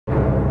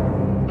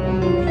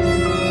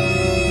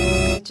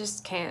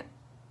just can't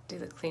do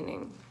the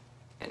cleaning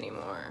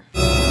anymore.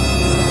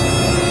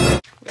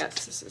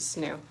 Yes, this is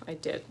new. I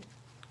did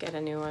get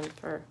a new one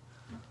for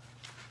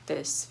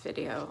this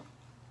video.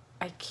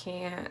 I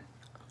can't.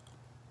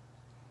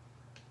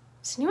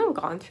 Has anyone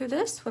gone through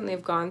this? When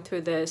they've gone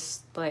through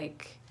this,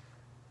 like,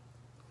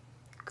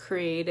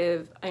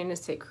 creative, I'm gonna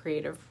say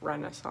creative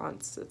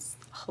renaissance. It's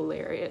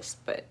hilarious,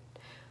 but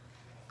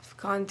I've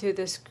gone through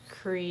this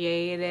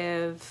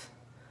creative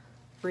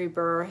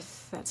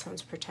rebirth. That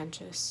sounds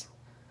pretentious.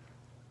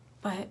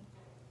 But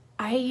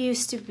I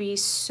used to be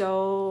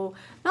so,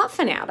 not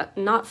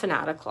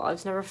fanatical. I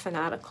was never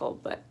fanatical,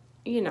 but,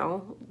 you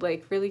know,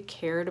 like really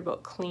cared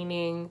about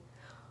cleaning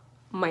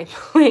my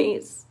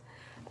place.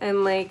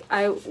 And like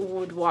I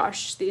would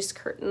wash these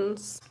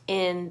curtains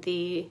in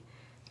the,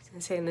 I was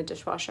gonna say in the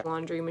dishwasher,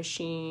 laundry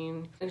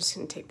machine. I'm just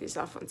gonna take these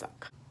off one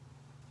sec.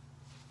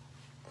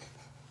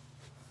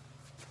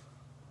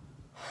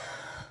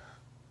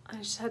 I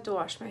just had to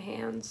wash my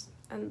hands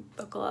and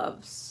the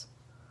gloves.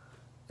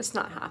 It's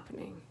not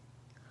happening.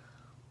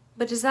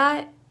 But does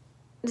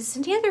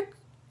any other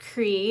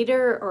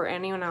creator or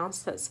anyone else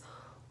that's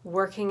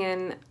working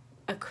in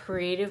a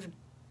creative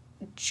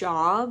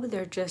job,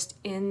 they're just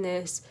in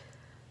this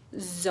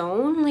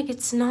zone? Like,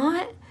 it's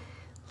not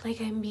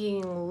like I'm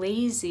being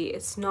lazy.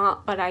 It's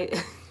not, but I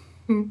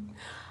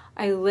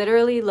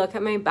literally look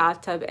at my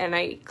bathtub and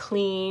I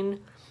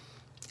clean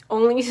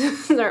only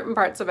certain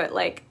parts of it,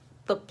 like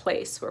the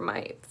place where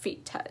my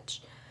feet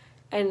touch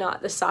and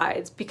not the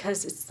sides,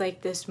 because it's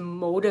like this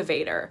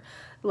motivator.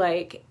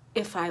 Like,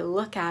 if I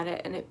look at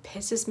it and it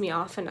pisses me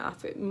off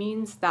enough, it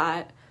means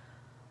that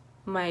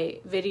my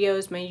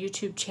videos, my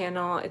YouTube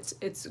channel,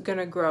 it's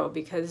gonna grow,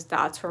 because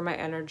that's where my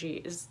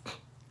energy is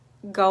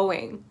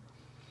going.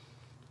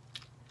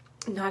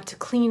 Not to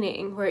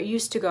cleaning, where it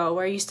used to go,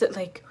 where I used to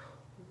like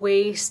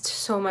waste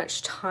so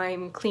much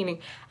time cleaning.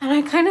 And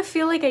I kind of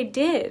feel like I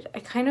did. I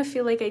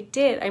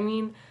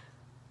mean,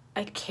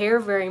 I care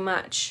very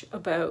much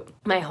about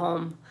my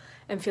home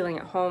and feeling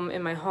at home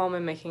in my home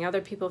and making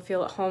other people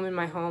feel at home in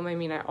my home. I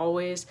mean, I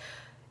always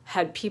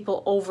had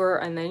people over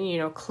and then, you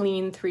know,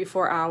 clean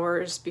 3-4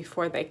 hours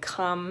before they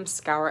come,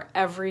 scour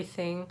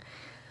everything.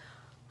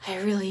 I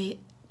really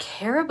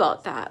care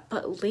about that.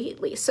 But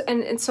lately, so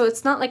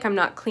it's not like I'm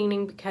not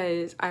cleaning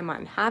because I'm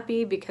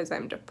unhappy, because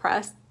I'm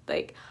depressed.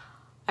 Like,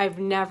 I've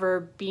never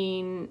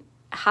been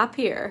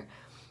happier,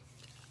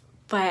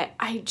 but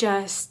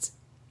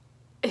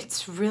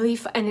it's really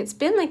fun. And it's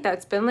been like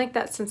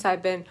that since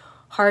I've been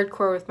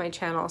hardcore with my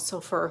channel. So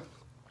for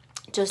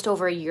just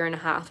over a year and a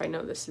half, I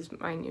know this is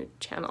my new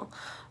channel,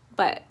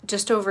 but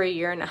just over a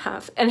year and a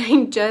half. And I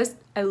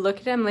look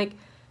at it, I'm like,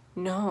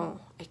 no,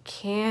 it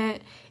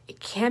can't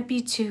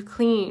be too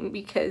clean,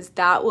 because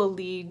that will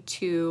lead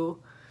to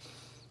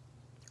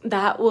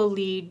not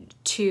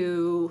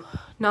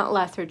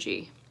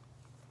lethargy,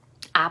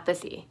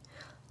 apathy.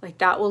 Like,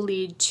 that will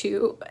lead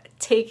to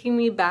taking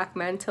me back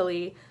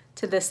mentally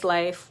to this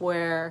life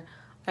where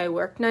I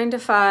worked 9 to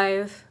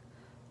 5,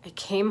 I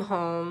came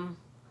home,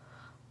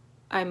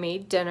 I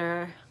made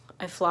dinner,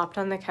 I flopped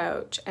on the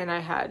couch, and I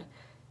had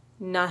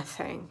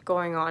nothing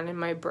going on in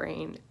my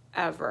brain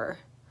ever.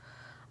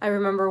 I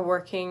remember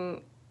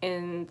working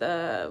with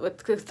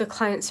the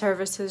client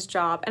services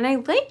job, and I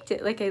liked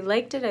it. I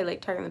liked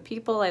talking to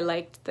people. I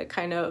liked the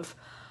kind of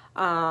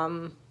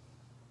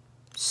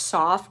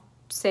soft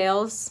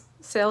sales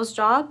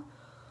job.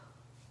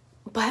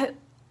 But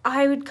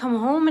I would come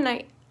home and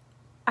I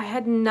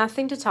had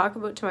nothing to talk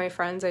about to my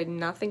friends. I had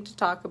nothing to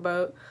talk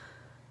about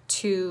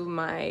to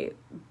my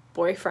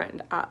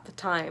boyfriend at the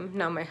time,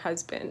 now my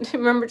husband. I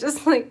remember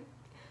just like,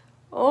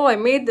 oh, I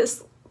made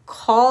this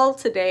call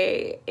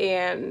today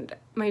and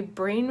my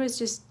brain was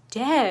just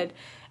dead.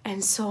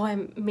 And so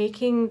I'm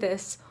making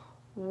this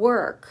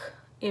work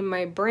in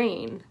my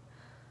brain.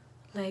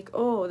 Like,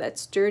 oh,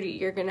 that's dirty,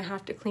 you're gonna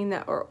have to clean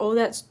that. Or, oh,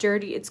 that's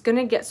dirty, it's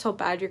gonna get so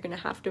bad you're gonna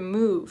have to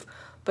move.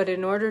 But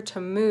in order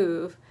to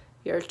move,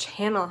 your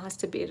channel has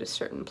to be at a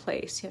certain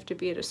place. You have to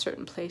be at a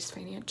certain place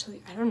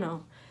financially. I don't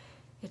know.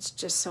 It's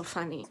just so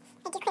funny.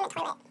 I do clean the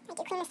toilet. I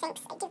do clean the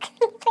sinks. I do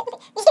clean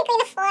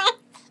the floor.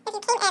 If you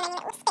came in and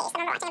it was space,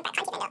 and I'm watching a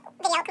content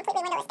video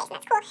completely windowless space, and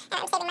that's cool,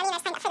 and I'm saving money and I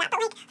signed up for that. But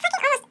like,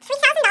 fucking almost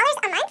 $3,000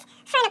 a month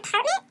for an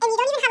apartment, and you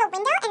don't even have a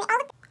window, and all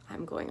the...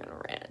 I'm going on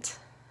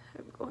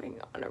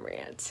a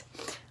rant.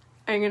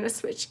 I'm gonna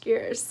switch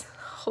gears.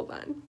 Hold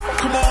on.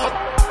 Come on.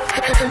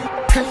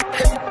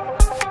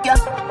 Yeah.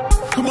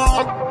 Come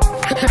on.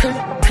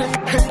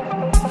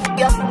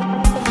 Yeah.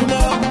 Come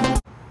on.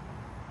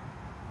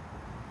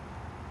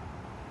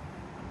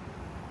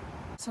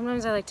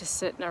 Sometimes I like to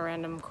sit in a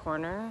random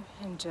corner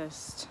and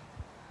just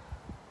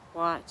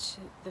watch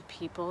the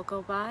people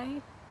go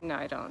by. No,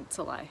 I don't. It's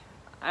a lie.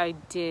 I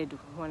did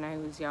when I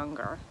was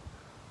younger.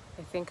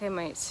 I think I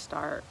might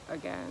start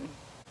again.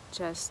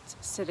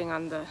 Just sitting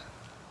on the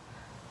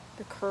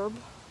curb,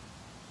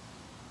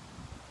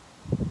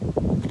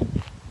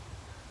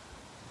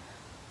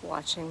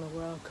 watching the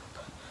world go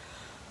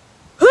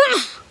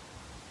by.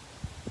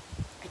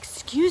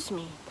 Excuse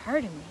me,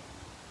 pardon me.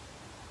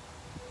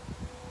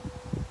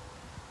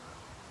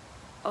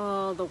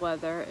 Oh, the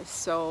weather is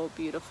so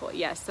beautiful.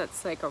 Yes,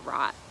 that's like a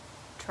rat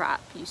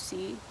trap you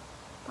see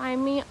by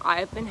me.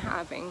 I've been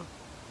having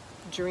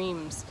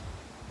dreams,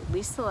 at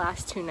least the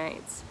last 2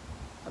 nights,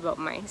 about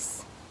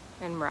mice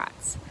and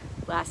rats.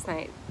 Last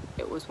night,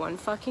 it was one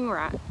fucking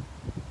rat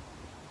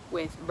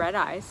with red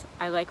eyes.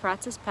 I like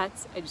rats as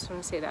pets, I just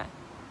want to say that,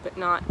 but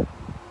not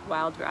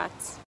wild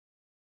rats.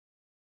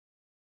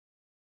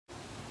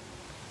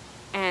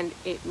 And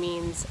it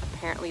means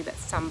apparently that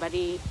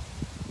somebody,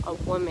 a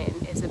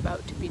woman, is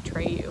about to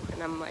betray you.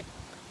 And I'm like,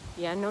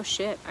 yeah, no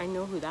shit, I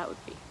know who that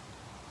would be.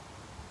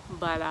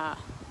 But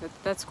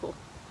that's cool.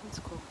 That's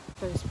cool.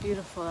 But it's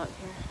beautiful out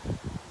here.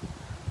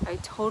 I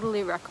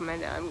totally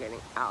recommend it. I'm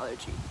getting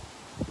allergy.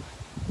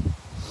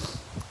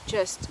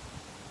 Just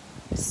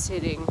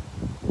sitting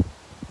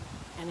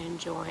and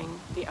enjoying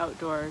the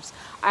outdoors.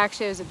 I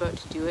actually was about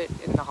to do it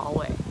in the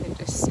hallway and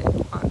just sit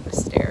on the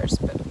stairs,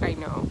 but I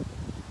know,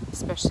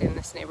 especially in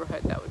this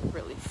neighborhood, that would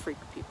really freak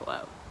people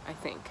out, I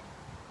think.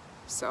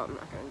 So I'm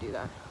not gonna do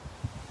that.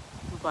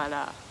 But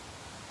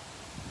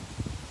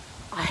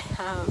I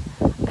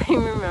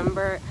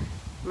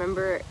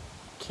remember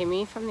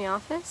Kimmy from The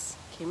Office?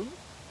 Kimmy?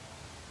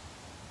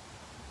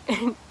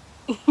 And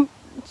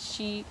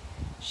she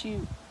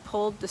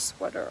pulled the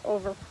sweater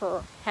over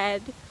her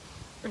head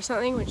or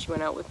something when she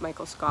went out with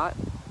Michael Scott.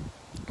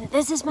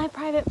 This is my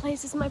private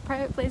place, this is my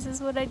private place, this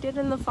is what I did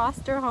in the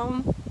foster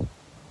home.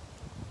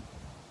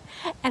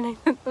 And I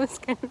thought that was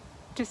kind of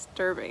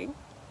disturbing.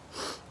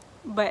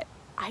 But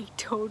I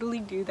totally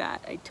do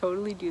that. I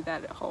totally do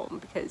that at home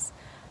because,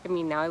 I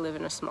mean, now I live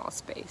in a small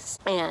space.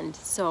 And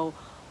so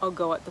I'll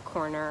go at the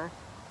corner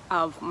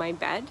of my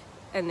bed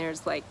and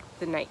there's like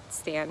the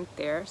nightstand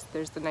there. So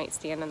there's the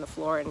nightstand on the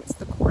floor and it's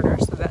the corner.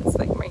 So that's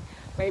like my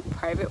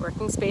private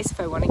working space if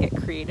I want to get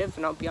creative,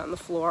 and I'll be on the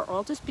floor or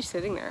I'll just be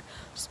sitting there.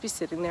 Just be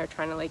sitting there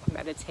trying to like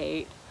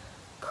meditate,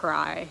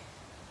 cry,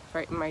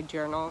 write in my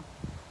journal,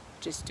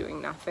 just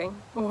doing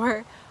nothing.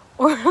 Or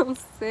I'll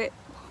sit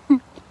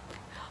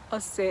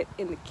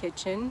in the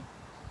kitchen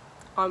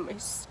on my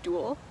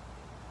stool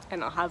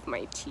and I'll have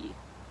my tea.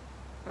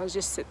 I'll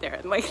just sit there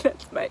and like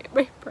that's my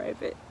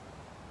private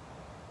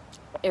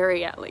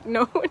area. Like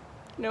no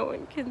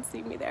one can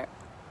see me there.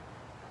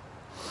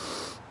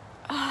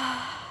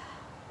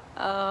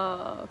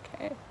 Oh,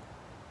 okay.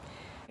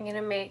 I'm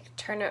gonna make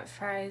turnip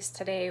fries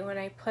today. When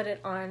I put it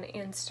on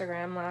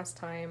Instagram last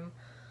time,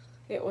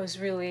 it was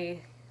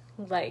really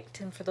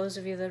liked. And for those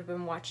of you that have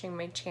been watching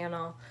my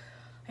channel,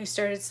 I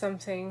started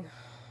something,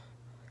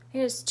 I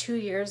think it's 2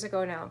 years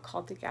ago now,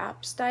 called the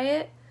GAPS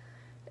diet.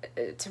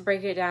 To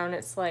break it down,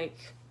 it's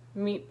like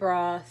meat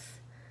broth,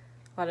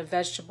 a lot of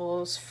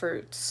vegetables,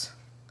 fruits,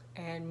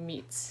 and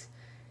meats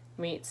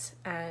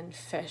and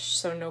fish.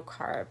 So no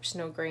carbs,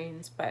 no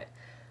grains, but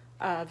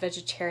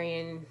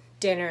vegetarian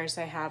dinners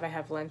I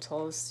have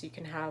lentils. You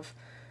can have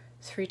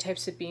 3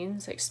 types of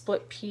beans, like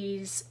split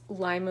peas,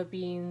 lima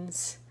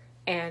beans,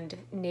 and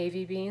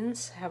navy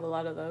beans. I have a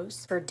lot of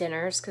those for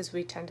dinners because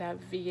we tend to have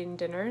vegan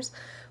dinners,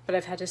 but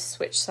I've had to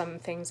switch some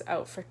things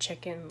out for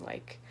chicken,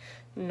 like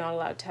not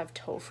allowed to have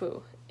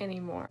tofu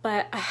anymore.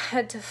 But I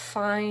had to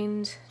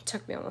find, it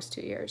took me almost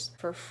 2 years,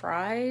 for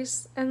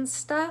fries and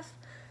stuff,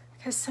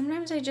 because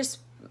sometimes I just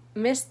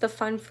miss the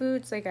fun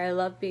foods. Like I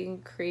love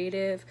being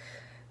creative,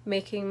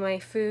 making my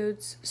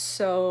foods.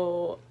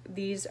 So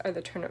these are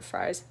the turnip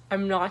fries.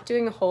 I'm not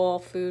doing a whole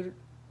food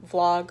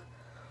vlog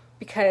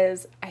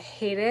because I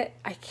hate it.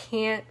 I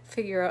can't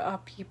figure out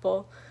how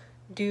people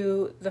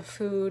do the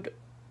food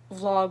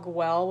vlog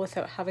well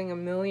without having a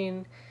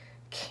million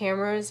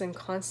cameras and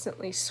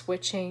constantly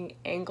switching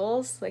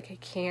angles. Like I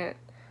can't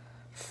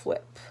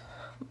flip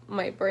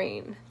my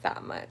brain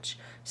that much.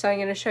 So I'm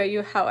going to show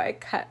you how I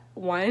cut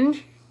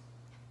one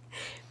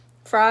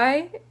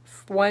fry,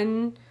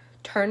 one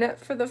turnip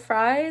for the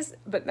fries,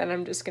 but then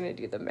I'm just going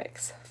to do the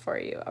mix for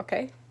you,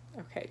 okay?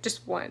 Okay,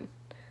 just one,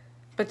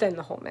 but then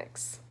the whole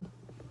mix.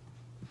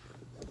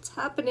 It's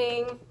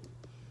happening.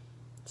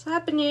 It's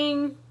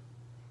happening.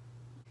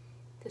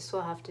 This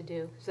will have to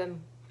do because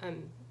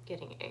I'm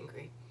getting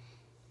angry.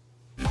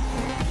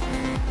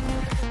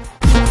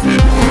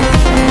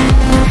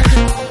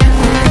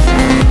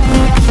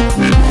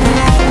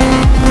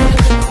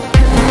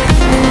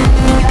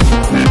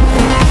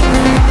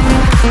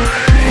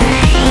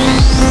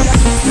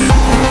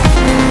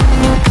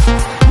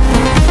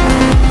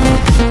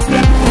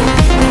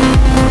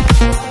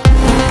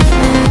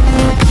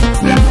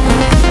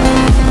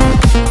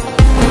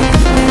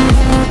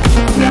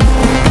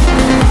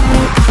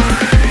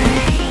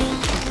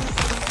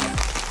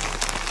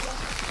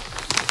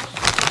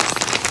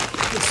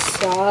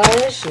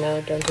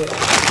 No, don't do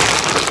that.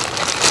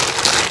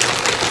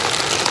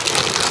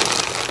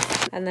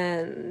 And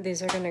then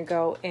these are gonna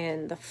go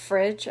in the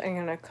fridge. I'm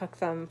gonna cook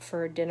them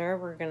for dinner.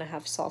 We're gonna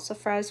have salsa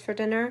fries for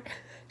dinner.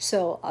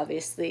 So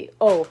obviously,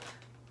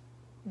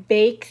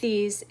 bake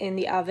these in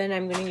the oven.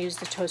 I'm gonna use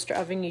the toaster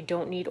oven. You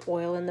don't need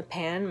oil in the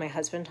pan. My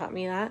husband taught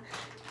me that.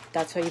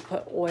 That's why you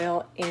put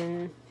oil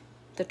in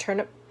the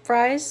turnip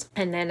fries.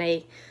 And then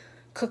I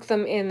cook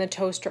them in the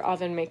toaster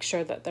oven, make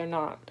sure that they're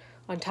not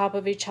on top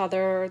of each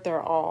other.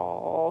 They're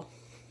all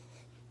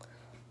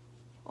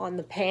on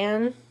the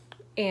pan,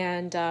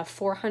 and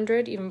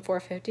 400, even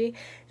 450.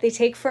 They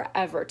take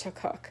forever to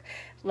cook.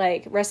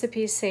 Like,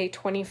 recipes say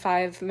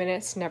 25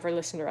 minutes. Never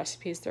listen to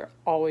recipes. They're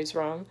always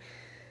wrong.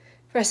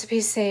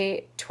 Recipes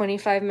say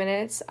 25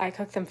 minutes. I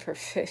cooked them for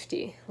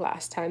 50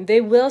 last time.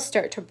 They will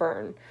start to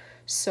burn.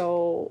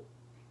 So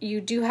you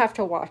do have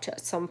to watch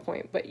at some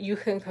point, but you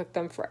can cook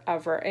them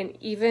forever. And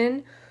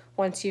even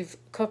once you've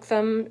cooked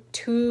them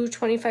 2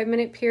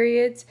 25-minute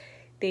periods,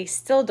 they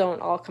still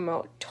don't all come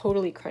out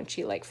totally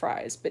crunchy like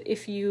fries. But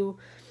if you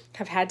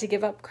have had to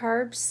give up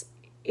carbs,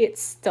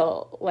 it's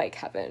still like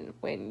heaven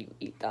when you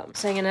eat them.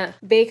 So I'm gonna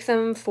bake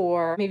them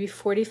for maybe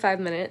 45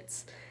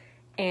 minutes,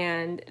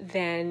 and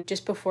then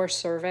just before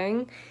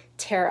serving,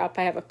 tear up.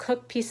 I have a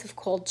cooked piece of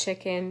cold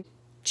chicken,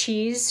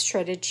 cheese,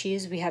 shredded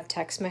cheese. We have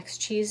Tex-Mex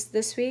cheese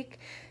this week.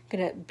 I'm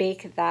gonna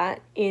bake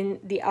that in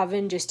the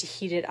oven just to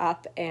heat it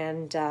up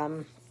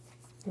and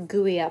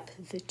gooey up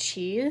the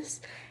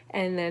cheese.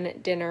 And then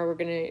at dinner, we're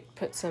gonna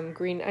put some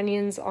green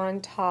onions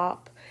on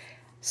top,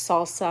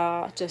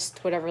 salsa,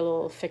 just whatever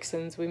little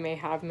fixins we may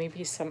have,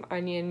 maybe some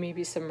onion,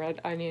 maybe some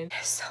red onion.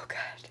 It's so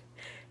good.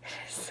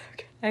 It is so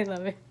good. I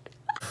love it.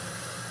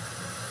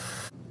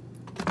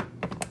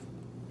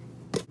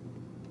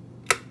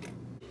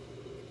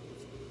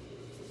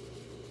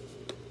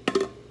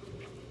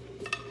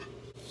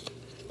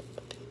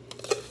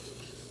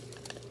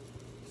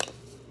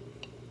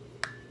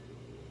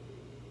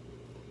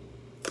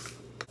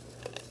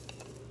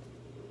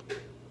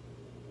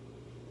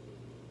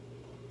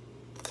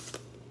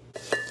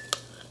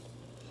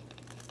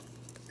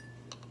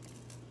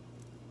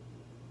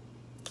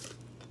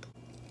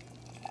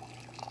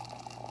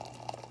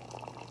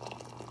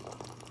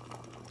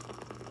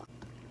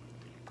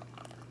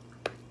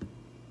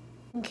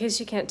 In case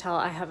you can't tell,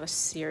 I have a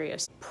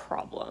serious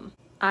problem.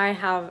 I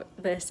have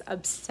this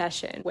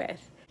obsession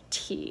with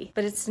tea,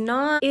 but it's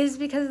not, it is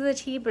because of the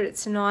tea, but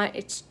it's not,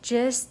 it's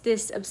just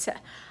this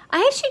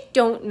I actually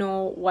don't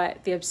know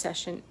what the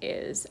obsession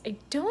is. I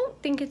don't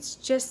think it's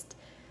just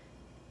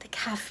the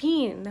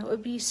caffeine. That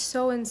would be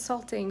so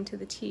insulting to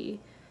the tea.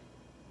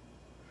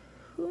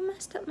 Who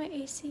messed up my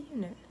AC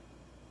unit?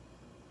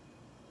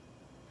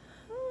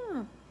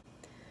 Huh.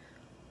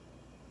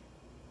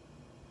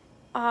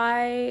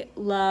 I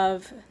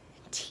love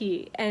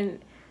tea, and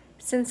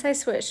since I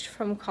switched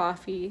from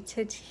coffee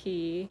to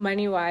tea,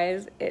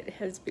 money-wise, it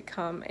has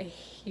become a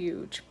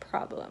huge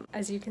problem.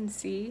 As you can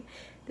see,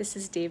 this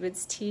is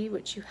David's tea,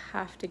 which you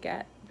have to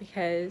get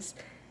because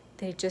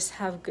they just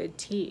have good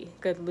tea,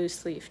 good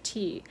loose leaf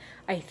tea.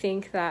 I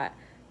think that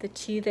the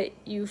tea that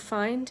you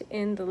find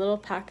in the little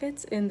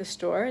packets in the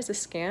store is a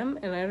scam,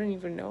 and I don't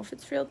even know if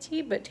it's real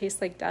tea, but it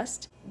tastes like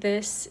dust.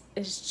 This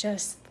is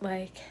just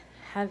like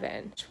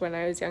heaven. When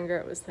I was younger,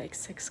 it was like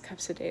 6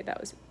 cups a day. That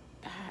was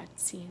a bad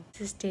scene.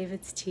 This is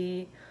David's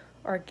tea,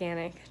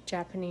 organic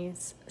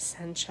Japanese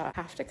sencha.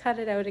 Have to cut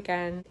it out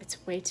again.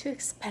 It's way too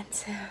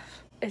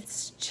expensive.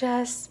 It's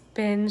just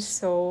been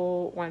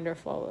so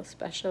wonderful,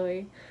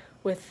 especially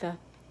with the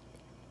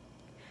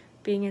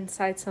being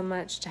inside so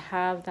much, to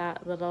have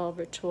that little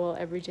ritual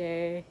every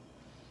day.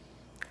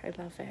 I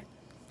love it.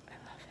 I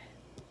love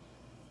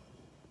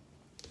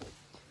it.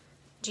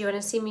 Do you want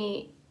to see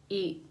me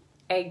eat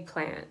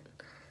eggplant?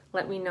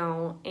 Let me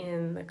know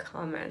in the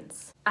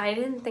comments. I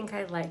didn't think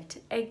I liked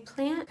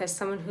eggplant. As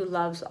someone who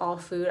loves all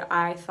food,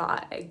 I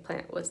thought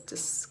eggplant was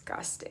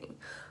disgusting.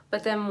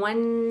 But then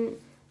one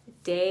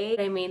day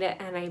I made it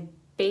and I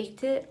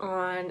baked it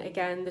on,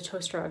 again, the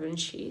toaster oven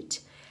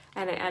sheet.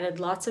 And I added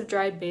lots of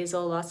dried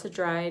basil, lots of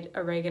dried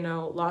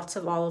oregano, lots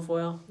of olive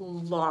oil,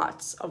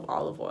 lots of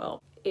olive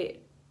oil.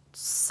 It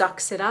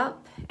sucks it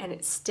up and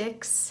it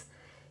sticks.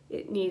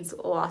 It needs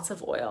lots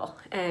of oil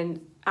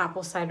and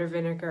apple cider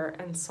vinegar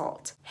and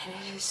salt. And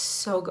it is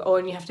so good. Oh,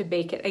 and you have to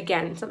bake it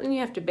again. Something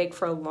you have to bake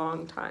for a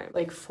long time,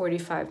 like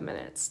 45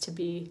 minutes to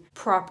be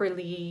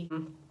properly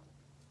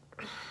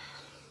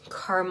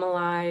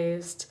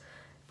caramelized,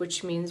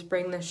 which means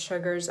bring the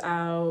sugars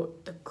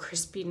out, the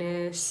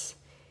crispiness.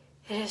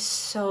 It is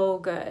so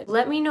good.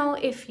 Let me know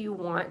if you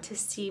want to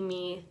see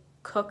me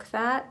cook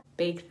that,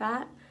 bake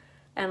that,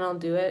 and I'll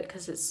do it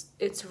because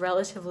it's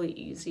relatively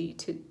easy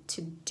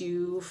to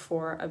do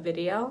for a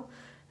video.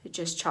 I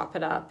just chop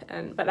it up,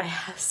 but I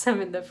have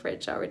some in the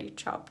fridge already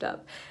chopped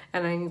up,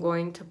 and I'm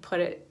going to put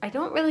it, I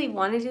don't really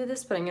want to do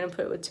this, but I'm going to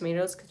put it with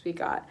tomatoes because we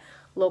got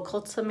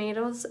local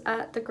tomatoes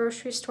at the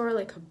grocery store,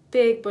 like a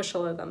big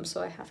bushel of them,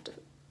 so I have to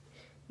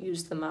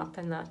use them up,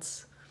 and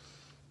that's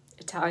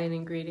Italian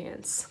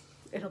ingredients.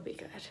 It'll be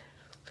good.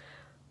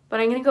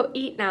 But I'm gonna go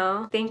eat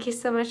now. Thank you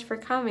so much for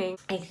coming.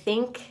 I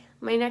think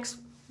my next,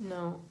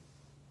 no,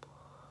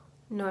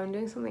 I'm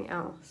doing something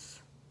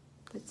else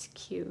that's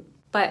cute.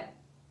 But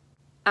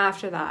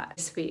after that,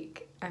 this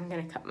week, I'm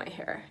gonna cut my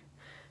hair.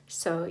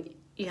 So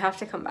you have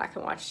to come back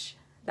and watch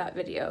that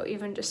video,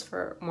 even just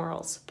for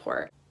moral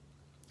support.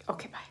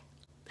 Okay,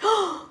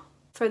 bye.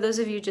 For those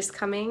of you just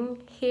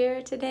coming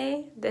here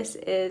today, this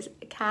is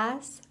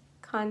Cass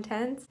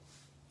Contents.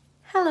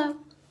 Hello.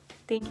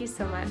 Thank you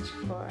so much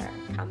for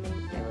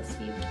coming. I will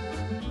see you tomorrow.